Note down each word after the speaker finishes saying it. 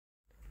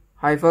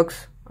Hi folks,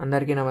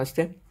 అందరికీ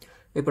నమస్తే.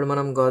 ఇప్పుడు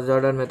మనం గాస్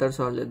జార్డన్ మెథడ్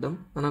సాల్వ్ చేద్దాం.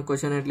 మనం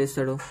క్వశ్చన్ ఎట్లా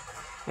ఇస్తాడు,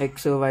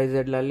 x+y+z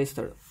లలో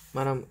ఇస్తాడు.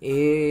 మనం ఏ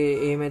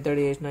మెథడ్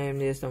చేసినా ఏం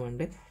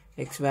చేస్తామంటే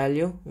x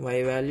value, y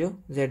value,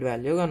 z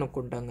value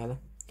కనుక్కుంటాం కదా.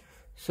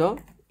 సో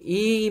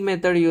ఈ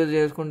మెథడ్ యూజ్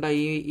చేసుకుంటా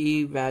ఈ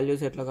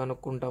వాల్యూస్ ఎట్లా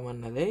కనుక్కుంటాం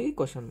అన్నదే ఈ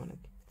క్వశ్చన్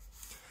మనకి.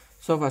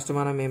 సో ఫస్ట్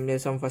మనం ఏం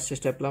చేస్తాం, ఫస్ట్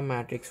స్టెప్లో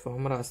మ్యాట్రిక్స్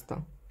ఫామ్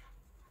రాస్తాం.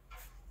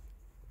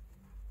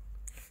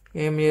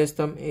 ఏం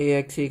చేస్తాం,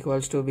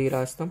 ax=b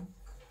రాస్తాం.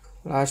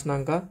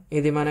 రాసినాక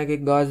ఇది మనకి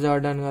గాస్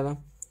జార్డన్ కదా,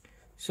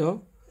 సో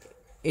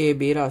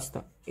ఏబి రాస్తా.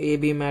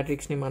 ఏబి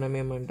మ్యాట్రిక్స్ని మనం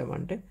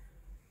ఏమంటామంటే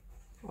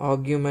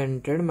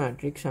ఆగ్యుమెంటెడ్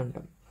మ్యాట్రిక్స్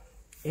అంటాం.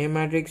 ఏ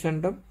మ్యాట్రిక్స్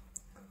అంటాం,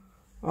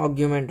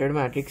 ఆగ్యుమెంటెడ్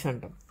మ్యాట్రిక్స్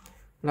అంటాం.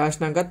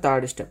 రాసినాక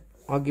థర్డ్ స్టెప్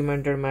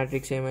ఆగ్యుమెంటెడ్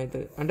మ్యాట్రిక్స్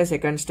ఏమవుతుంది అంటే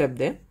సెకండ్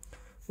స్టెప్దే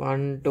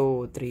 1 2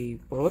 3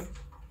 4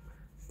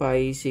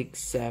 5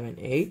 6 7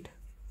 8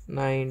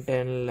 9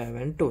 10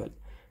 11 12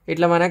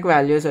 ఇట్లా మనకు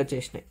వాల్యూస్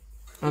వచ్చేసినాయి,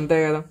 అంతే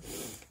కదా.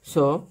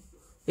 సో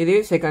ఇది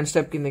సెకండ్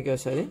స్టెప్ కిందకి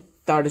వస్తుంది.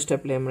 థర్డ్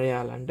స్టెప్లో ఏం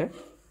చేయాలంటే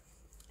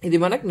ఇది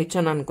మనకు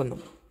నిచ్చెన అనుకుందాం.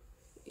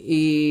 ఈ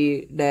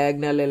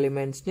డయాగ్నల్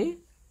ఎలిమెంట్స్ని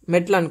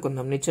మెట్లు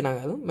అనుకుందాం, నిచ్చెన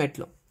కాదు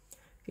మెట్లు.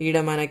 ఈడ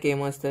మనకి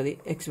ఏమొస్తుంది,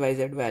 XYZ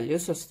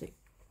వాల్యూస్ వస్తాయి,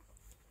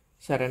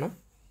 సరేనా.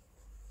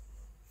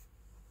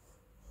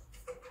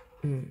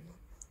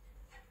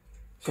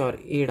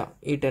 సారీ, ఈ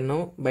 10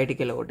 బయటికి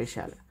వెళ్ళి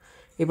కొట్టేసేయాలి.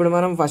 ఇప్పుడు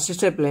మనం ఫస్ట్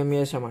స్టెప్లో ఏం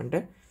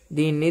చేసామంటే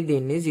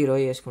దీన్ని 0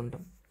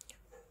 చేసుకుంటాం.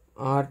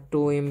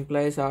 R2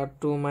 implies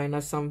R2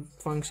 minus some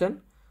function,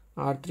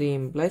 R3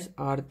 implies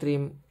R3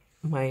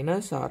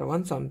 minus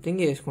R1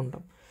 something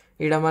చేసుకుంటాం.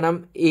 ఇక్కడ మనం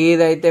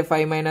ఏదైతే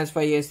 5 -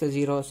 5 చేస్తే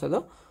 0 వస్తుందో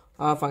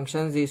ఆ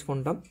ఫంక్షన్స్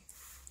తీసుకుంటాం.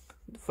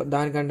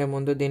 దానికంటే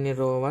ముందు దీన్ని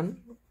ρ1,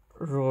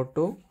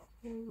 ρ2,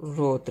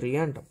 ρ3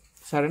 అంటాం,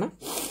 సరేనా.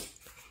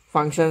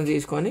 ఫంక్షన్స్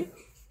తీసుకొని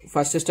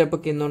ఫస్ట్ స్టెప్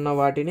కింద ఉన్న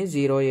వాటిని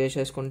 0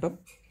 చేసేసుకుంటాం.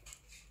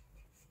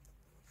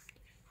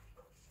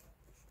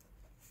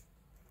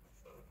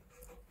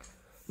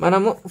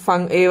 మనము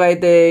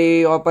ఏవైతే ఈ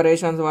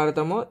ఆపరేషన్స్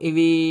వాడతామో ఈ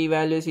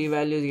వాల్యూస్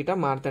గిట్ట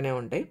మారుతూనే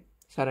ఉంటాయి,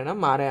 సరేనా.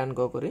 మారే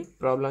అనుకోకూరి,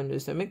 ప్రాబ్లం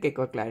చూస్తే మీకు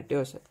ఎక్కువ క్లారిటీ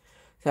వస్తుంది,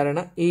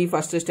 సరేనా. ఈ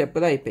ఫస్ట్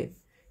స్టెప్ది అయిపోయింది.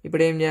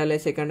 ఇప్పుడు ఏం చేయాలి,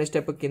 సెకండ్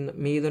స్టెప్ కింద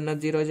మీద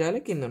ఉన్నది 0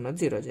 చేయాలి, కింద ఉన్నది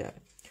 0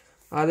 చేయాలి.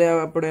 అదే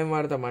అప్పుడు ఏం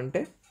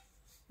వాడతామంటే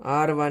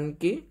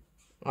R1కి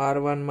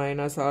R1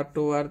 మైనస్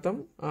R2 వాడతాం,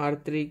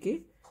 R3కి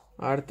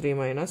R3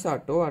 మైనస్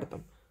R2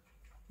 వాడతాం.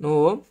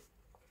 నువ్వు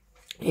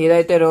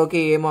ఏదైతే రోకి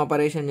ఏం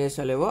ఆపరేషన్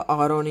చేస్తలేవో ఆ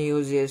రోని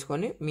యూజ్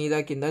చేసుకొని మీద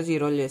కింద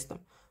 0 చేస్తాం.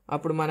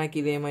 అప్పుడు మనకి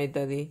ఇది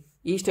ఏమవుతుంది,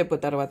 ఈ స్టెప్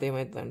తర్వాత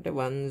ఏమవుతుంది అంటే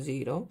 1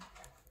 0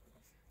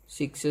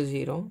 6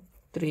 0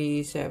 3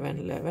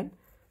 7 11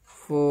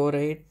 4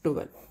 8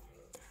 12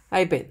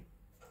 అయిపోయింది.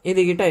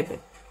 ఇది గిట్ట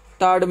అయిపోయింది.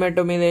 థర్డ్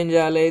మెట్టు మీద ఏం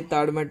చేయాలి,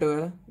 థర్డ్ మెట్టు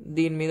కదా,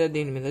 దీని మీద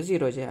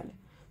 0 చేయాలి.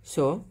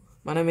 సో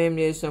మనం ఏం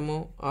చేస్తాము,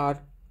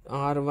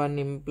 R1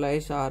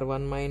 implies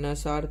R1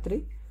 minus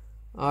R3,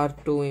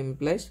 R2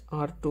 implies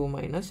R2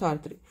 minus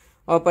R3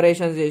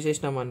 operations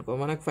చేసేసినాం అనుకో,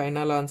 మనకు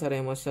ఫైనల్ ఆన్సర్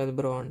ఏమొస్తుంది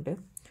బ్రో అంటే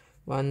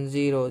 1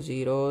 0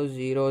 0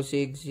 0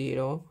 6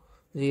 0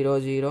 0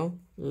 0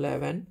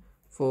 11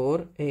 4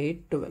 8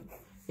 12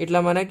 ఇట్లా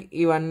మనకి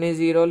ఇవన్నీ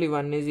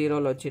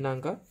జీరోలు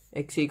వచ్చినాక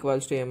x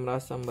ఏం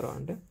రాస్తాం బ్రో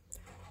అంటే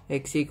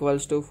x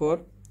 4,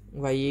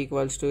 y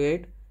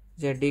 8,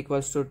 z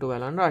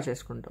 12 అని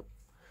రాసేసుకుంటాం,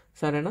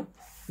 సరేనా.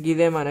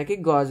 ఇదే మనకి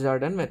గాస్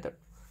జార్డన్ మెథడ్.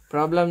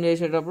 ప్రాబ్లం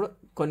చేసేటప్పుడు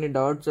కొన్ని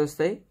డౌట్స్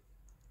వస్తాయి,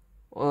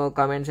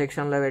 కామెంట్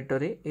సెక్షన్లో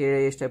పెట్టుర్రి. ఏ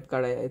స్టెప్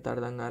కాడ అయితే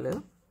అర్థం కాలేదు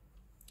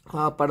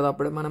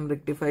అప్పటిదప్పుడే మనం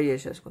రెక్టిఫై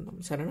చేసేసుకుందాం,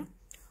 సరేనా.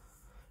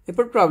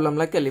 ఇప్పుడు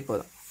ప్రాబ్లంలోకి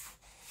వెళ్ళిపోదాం.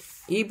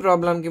 ఈ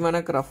ప్రాబ్లంకి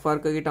మనకు రఫ్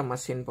వర్క్ గిట్ట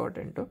మస్తు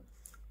ఇంపార్టెంట్.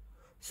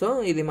 సో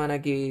ఇది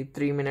మనకి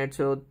 3 minutes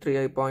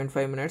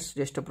 3.5 minutes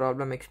just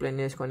problem explain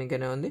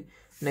చేసుకోనికనే ఉంది.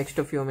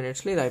 నెక్స్ట్ ఫ్యూ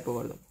మినిట్స్లో ఇది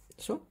అయిపోకూడదు.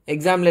 సో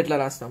ఎగ్జామ్లో ఎట్లా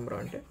రాస్తాం బ్రో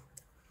అంటే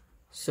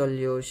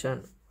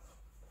solution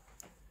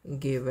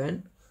given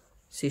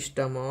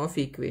system of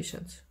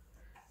equations,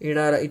 ఇక్కడ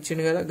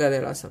ఇచ్చింది కదా గదే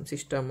రాస్తాం.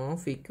 సిస్టమ్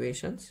ఆఫ్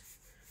ఈక్వేషన్స్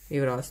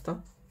ఇవి రాస్తాం.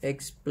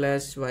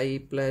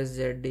 x+y+z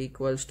 =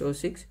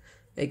 6,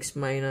 x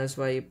 -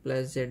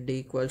 y+z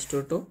 =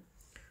 2,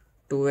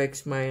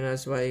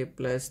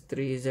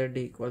 2x-y+3z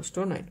 =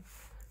 9.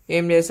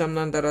 ఏం చేస్తాం,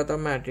 దాని తర్వాత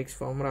మ్యాట్రిక్స్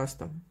ఫామ్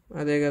రాస్తాం,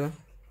 అదే కదా.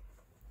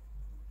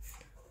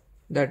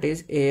 That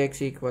is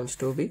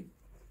ax=b.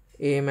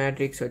 A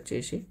matrix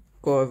వచ్చేసి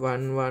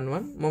 1 1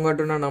 1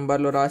 ముంగటున్న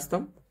నంబర్లు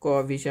రాస్తాం.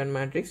 కోఎఫిషియంట్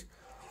మ్యాట్రిక్స్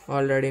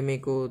ఆల్రెడీ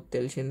మీకు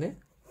తెలిసిందే,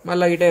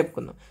 మళ్ళీ ఇటే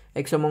చెప్పుకుందాం.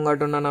 X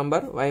ముంగటున్న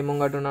number, why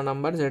ముంగటున్న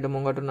number, Z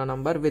ముంగటున్న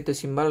number with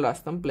symbol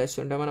రాస్తాం. ప్లస్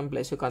ఉంటే మనం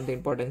ప్లస్కి అంత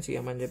ఇంపార్టెన్స్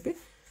ఇవ్వమని చెప్పి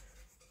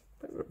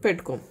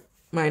పెట్టుకోం.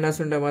 మైనస్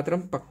ఉంటే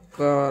మాత్రం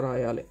పక్కా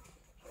రాయాలి.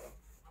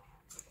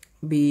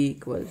 b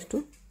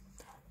 =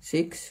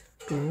 6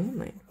 2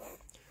 9.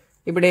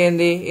 ఇప్పుడు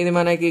ఏంది, ఇది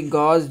మనకి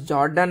గాస్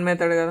జార్డన్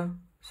మెథడ్ కదా.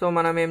 సో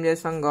మనం ఏం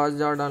చేస్తాం, గాస్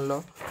జార్డన్లో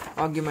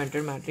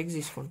ఆగ్యుమెంటెడ్ మ్యాట్రిక్స్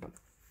తీసుకుంటాం.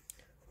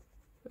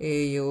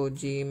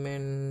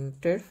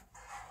 ఆగ్యుమెంటెడ్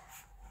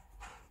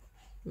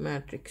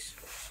మ్యాట్రిక్స్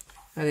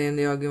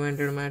అదేంది,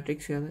 ఆగ్యుమెంటెడ్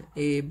మ్యాట్రిక్స్ కదా.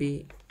 AB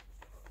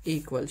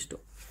 =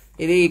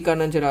 ఇది ఇక్కడ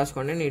నుంచి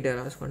రాసుకోండి, నీట్గా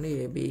రాసుకోండి.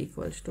 AB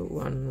equals to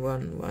 1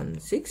 1 1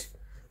 6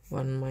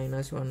 1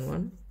 minus 1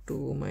 1 2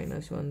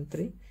 minus 1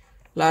 3.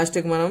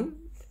 లాస్ట్కి మనం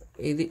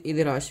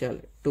ఇది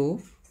రాసేయాలి 2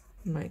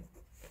 9.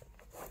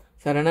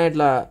 సరేనా?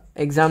 ఇట్లా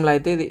ఎగ్జామ్లో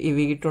అయితే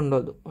ఇవి ఇటు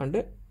ఉండొద్దు, అంటే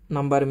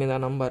నంబర్ మీద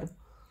నంబర్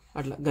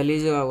అట్లా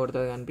గలీజ్గా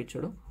కొడుతుంది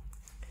కనిపించడు.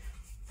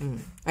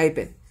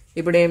 అయిపోయింది.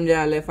 ఇప్పుడు ఏం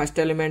చేయాలి? ఫస్ట్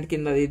ఎలిమెంట్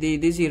కింద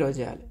ఇది 0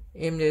 చేయాలి.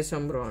 ఏం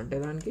చేస్తాం బ్రో అంటే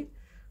దానికి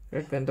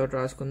రెడ్ పెన్ తోటి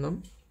రాసుకుందాం.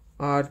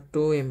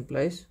 R2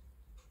 implies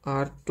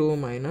R2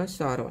 minus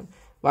R1.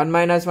 1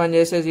 minus 1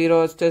 చేస్తే 0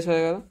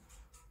 వచ్చేస్తుంది కదా,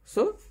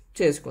 సో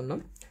చేసుకుందాం.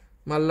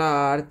 మళ్ళీ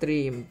R3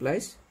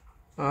 implies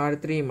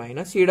R3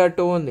 మైనస్, ఈడ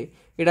 2 ఉంది,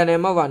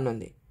 ఈడనేమో 1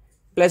 ఉంది,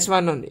 ప్లస్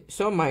 1 ఉంది,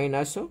 సో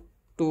మైనస్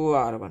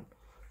 2R1.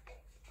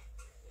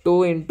 2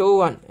 ఇంటూ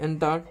 1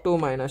 ఎంత? 2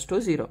 మైనస్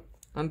 2 0,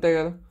 అంతే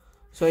కదా.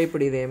 సో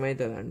ఇప్పుడు ఇది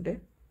ఏమవుతుంది అంటే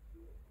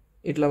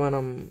ఇట్లా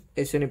మనం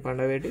ఎస్ని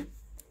పండబెట్టి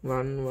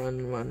 1 1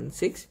 1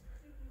 6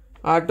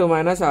 R2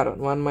 minus R1.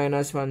 1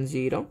 minus 1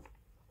 0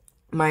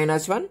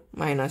 minus 1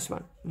 minus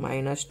 1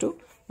 minus 2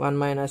 1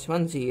 minus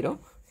 1 0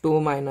 2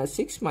 minus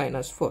 6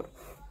 minus 4.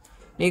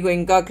 నీకు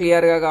ఇంకా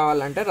క్లియర్గా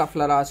కావాలంటే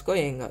రఫ్లో రాసుకో,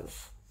 ఏం కాదు.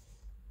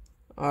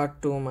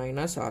 R2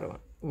 minus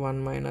R1.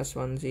 1 minus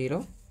 1 0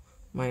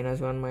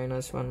 minus 1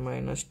 minus 1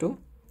 minus 2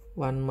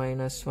 1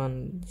 minus 1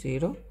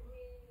 0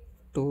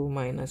 2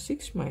 minus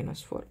 6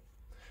 minus 4.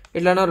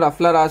 ఇట్లా నువ్వు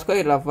రఫ్లో రాసుకో.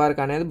 ఈ రఫ్ వర్క్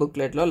అనేది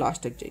బుక్లెట్లో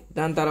లాస్ట్కి చేయి.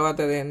 దాని తర్వాత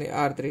అదేంది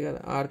R3 కదా,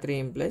 R3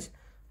 implies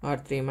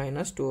R3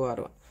 minus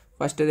 2R1.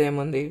 ఫస్ట్ది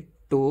ఏముంది?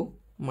 2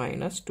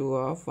 మైనస్ 2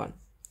 ఆఫ్ 1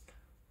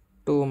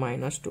 2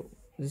 మైనస్ 2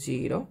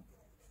 0.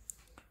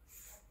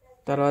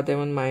 తర్వాత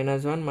ఏముంది?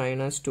 Minus 1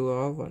 minus 2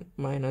 of 1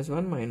 minus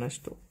 1 minus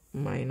 2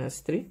 minus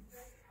 3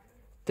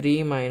 3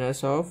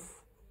 minus of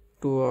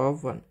 2 of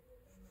 1,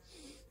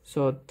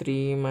 so 3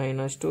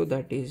 minus 2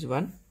 that is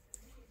 1.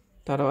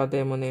 తర్వాత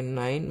ఏముంది?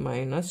 9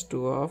 మైనస్ 2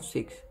 ఆఫ్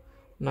 6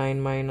 9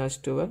 మైనస్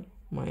 12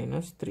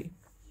 మైనస్ 3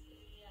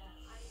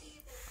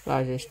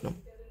 రాసేసినాం.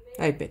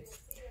 అయిపోయింది.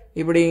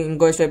 ఇప్పుడు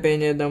ఇంకో స్టెప్ ఏం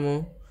చేద్దాము?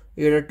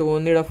 ఇక్కడ 2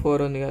 ఉంది, ఇక్కడ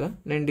 4 ఉంది కదా,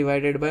 నేను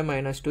డివైడెడ్ బై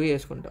 -2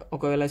 చేసుకుంటా.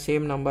 ఒకవేళ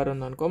సేమ్ నెంబర్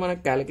ఉందనుకో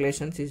మనకు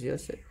క్యాలిక్యులేషన్స్ ఈజీ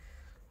వస్తాయి.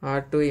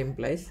 R2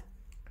 ఇంప్లైస్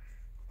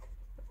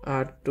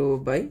R2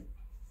 బై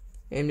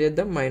ఏం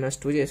చేద్దాం?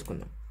 -2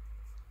 చేసుకుందాం.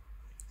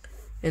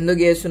 ఎందుకు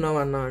చేస్తున్నాం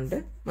అన్నా అంటే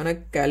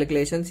మనకు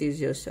క్యాలిక్యులేషన్స్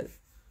ఈజీ వస్తుంది.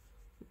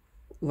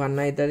 1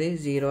 అవుతుంది,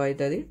 0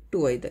 అవుతుంది,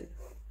 2 అవుతుంది.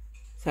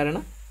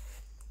 సరేనా?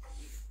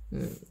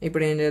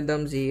 ఇప్పుడు ఏం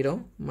చేద్దాం? 0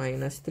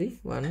 మైనస్ 3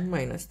 1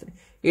 మైనస్ 3.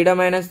 ఈడ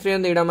 -3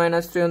 ఉంది, ఈడ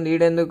 -3 ఉంది,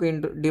 ఈడెందుకు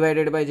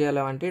డివైడెడ్ బై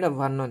చేయాలంటే ఈడ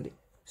 1 ఉంది,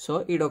 సో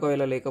ఈడ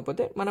ఒకవేళ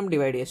లేకపోతే మనం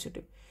డివైడ్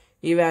చేస్తుంటాం.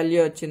 ఈ వాల్యూ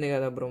వచ్చింది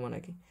కదా బ్రో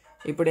మనకి.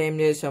 ఇప్పుడు ఏం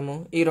చేసాము?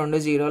 ఈ 2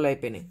 0లు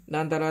అయిపోయినాయి.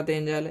 దాని తర్వాత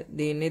ఏం చేయాలి?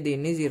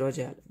 దీన్ని 0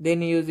 చేయాలి.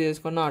 దీన్ని యూజ్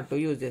చేసుకొని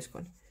R2 యూజ్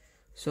చేసుకోండి.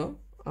 So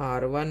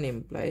R1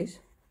 implies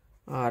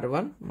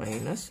R1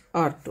 minus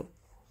R2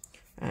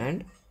 and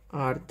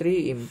R3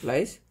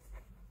 implies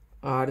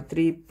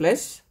R3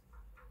 plus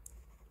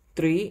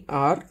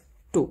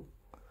 3R2.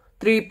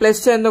 3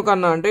 plus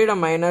ఎందుకన్నా అంటే ఇక్కడ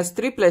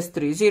 -3 +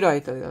 3 0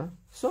 అవుతుంది కదా,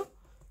 సో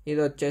ఇది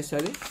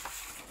వచ్చేస్తుంది.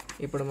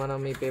 ఇప్పుడు మనం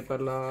ఈ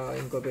పేపర్లో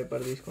ఇంకో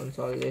పేపర్ తీసుకొని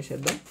సాల్వ్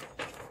చేసేద్దాం.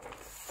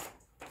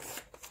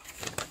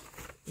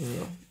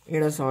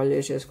 ఇక్కడ సాల్వ్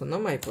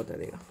చేసేసుకుందాం,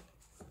 అయిపోతుంది. ఇక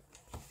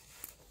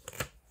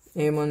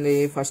ఏముంది?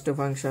 ఫస్ట్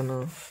ఫంక్షన్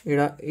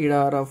ఇక్కడ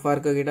రఫ్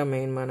వర్క్ గిట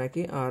మెయిన్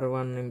మనకి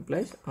R1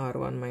 implies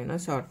R1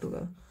 minus R2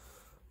 కదా,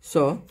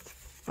 సో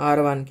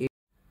R1కి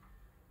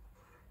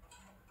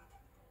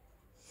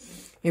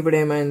ఇప్పుడు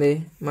ఏమైంది?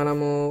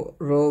 మనము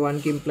రో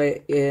 1కి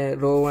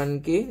రో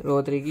 1కి రో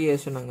 3కి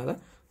వేస్తున్నాం కదా,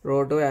 రో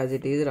 2 యాజ్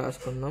ఇట్ ఈజ్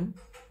రాసుకుందాం.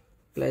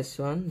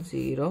 +1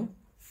 0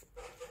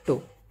 2.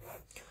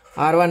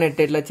 R1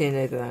 ఎట్లా చేంజ్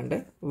అవుతుంది అంటే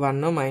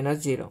 1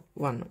 మైనస్ 0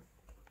 1,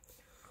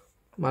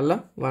 మళ్ళా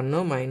 1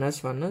 మైనస్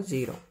 1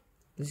 0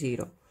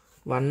 0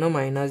 1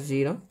 మైనస్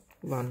 0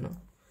 1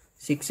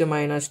 6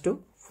 మైనస్ 2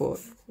 4.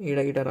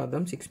 ఈడ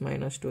రాద్దాం. 6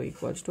 మైనస్ 2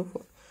 ఈక్వల్స్ టు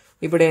 4.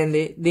 ఇప్పుడు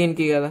ఏంది?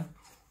 దీనికి కదా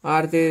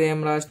R3 ఏం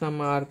రాసినాం?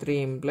 R3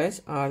 implies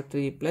R3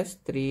 plus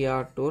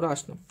 3R2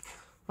 రాసినాం.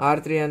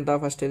 R3 ఎంత?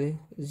 ఫస్ట్ ఇది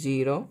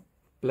 0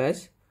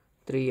 ప్లస్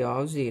 3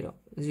 ఆఫ్ 0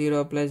 0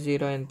 ప్లస్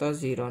 0 ఎంత?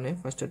 0నే.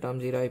 ఫస్ట్ టర్మ్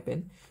 0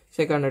 అయిపోయింది.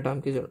 సెకండ్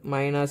టర్మ్కి చూడు,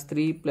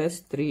 -3 ప్లస్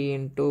 3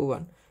 ఇంటూ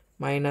 1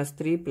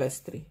 -3 ప్లస్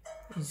 3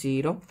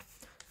 0.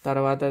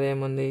 తర్వాత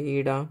అదేముంది?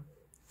 ఈడ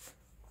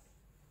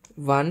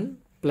 1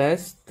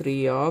 plus 3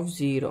 of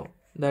 0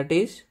 that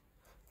is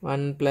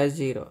 1 plus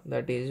 0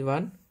 that is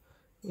 1.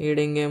 ఈడ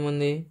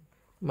ఇంకేముంది?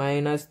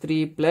 -3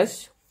 plus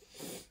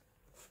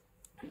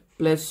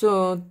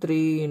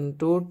 3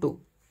 into 2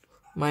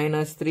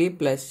 -3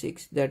 plus 6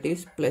 that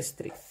is plus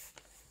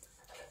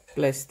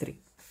 3.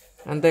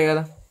 అంతే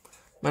కదా.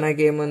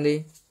 మనకేముంది?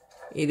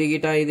 ఇది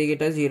గిట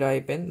 0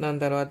 అయిపోయింది. దాని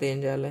తర్వాత ఏం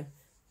చేయాలి?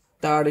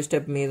 థర్డ్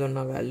స్టెప్ మీద ఉన్న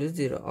వాల్యూస్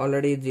 0,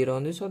 ఆల్రెడీ 0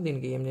 ఉంది, సో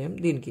దీనికి ఏం చేయం?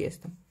 దీనికి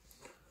వేస్తాం.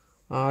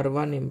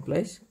 R1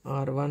 implies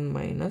R1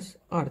 minus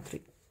R3.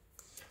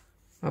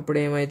 అప్పుడు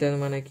ఏమవుతుంది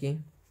మనకి?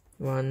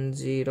 1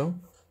 0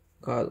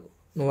 కాదు,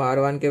 నువ్వు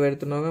R1కే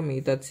పెడుతున్నావుగా,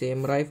 మిగతా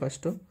సేమ్ రాయి.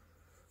 ఫస్ట్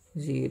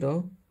 0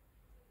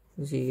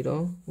 0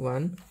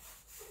 1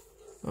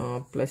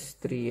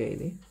 +3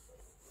 ఇది.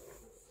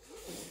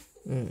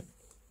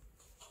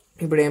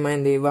 ఇప్పుడు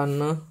ఏమైంది, 1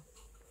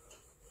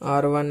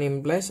 R1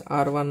 implies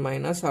R1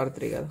 minus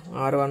R3 కదా.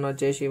 R1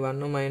 వచ్చేసి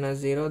 1 మైనస్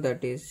 0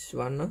 దట్ ఈస్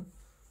 1,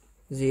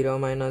 0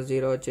 మైనస్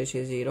 0 వచ్చేసి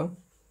 0.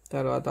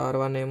 తర్వాత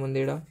R1 ఏముంది,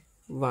 ఇక్కడ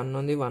 1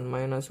 ఉంది, 1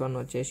 మైనస్ 1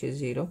 వచ్చేసి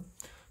 0.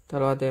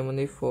 తర్వాత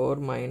ఏముంది 4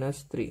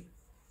 మైనస్ 3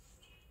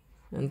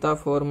 ఎంత,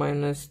 4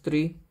 మైనస్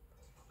 3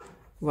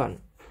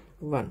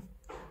 1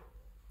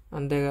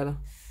 అంతే కదా.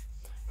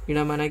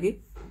 ఇక్కడ మనకి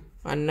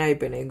అన్నీ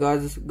అయిపోయినాయి.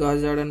 గాస్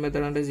జార్డన్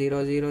మెథడ్ అంటే 0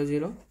 0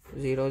 0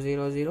 0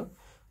 0 0.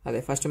 అదే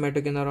ఫస్ట్ మెట్టు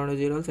కింద 2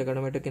 0, సెకండ్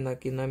మెట్టు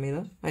కింద మీద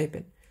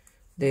అయిపోయింది.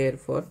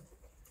 Therefore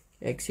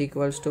x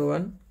equals to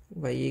 1,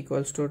 y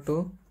equals to 2,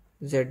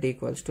 z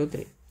equals to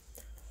 3.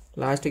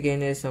 లాస్ట్కి ఏం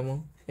చేస్తాము,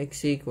 x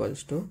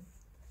equals to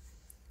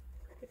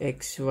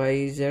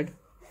x+y+z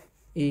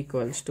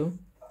equals to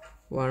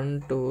 1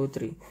 2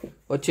 3.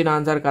 వచ్చిన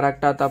ఆన్సర్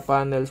కరెక్టా తప్ప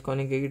అని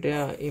తెలుసుకొని గిటే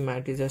ఈ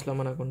మ్యాట్రిసెస్లో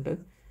మనకు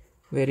ఉంటుంది.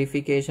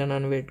 వెరిఫికేషన్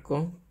అని పెట్టుకో,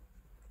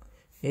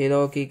 ఏదో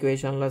ఒక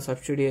ఈక్వేషన్లో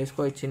సబ్స్టిట్యూట్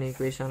చేసుకో. ఇచ్చిన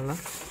ఈక్వేషన్లో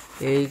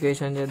ఏ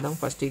ఈక్వేషన్ చేద్దాం,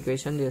 ఫస్ట్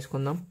ఈక్వేషన్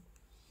చేసుకుందాం.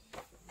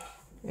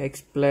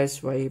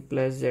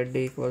 x+y+z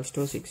equals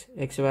to 6.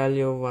 x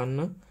value 1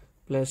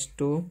 +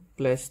 2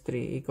 +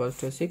 3 equals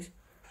to 6,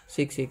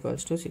 6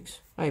 equals to 6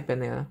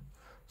 అయిపోయింది కదా.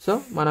 సో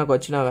మనకు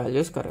వచ్చిన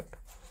values correct.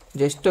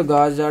 Just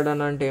gas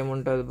Jordan అంటే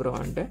ఏముంటుంది బ్రో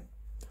అంటే,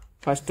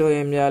 ఫస్ట్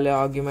ఏం చేయాలి,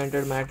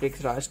 ఆర్గ్యుమెంటెడ్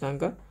మ్యాట్రిక్స్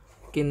రాసినాక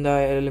కింద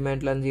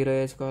ఎలిమెంట్లను 0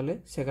 వేసుకోవాలి.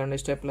 సెకండ్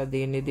స్టెప్లో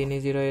దీన్ని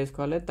 0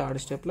 వేసుకోవాలి. థర్డ్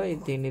స్టెప్లో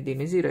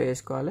దీన్ని 0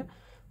 వేసుకోవాలి.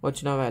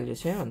 వచ్చిన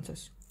వాల్యూసే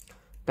ఆన్సర్స్.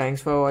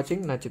 Thanks for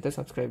watching. నచ్చితే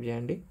సబ్స్క్రైబ్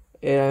చేయండి.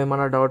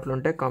 ఏమైనా డౌట్లు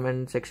ఉంటే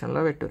కామెంట్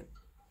సెక్షన్లో పెట్టు.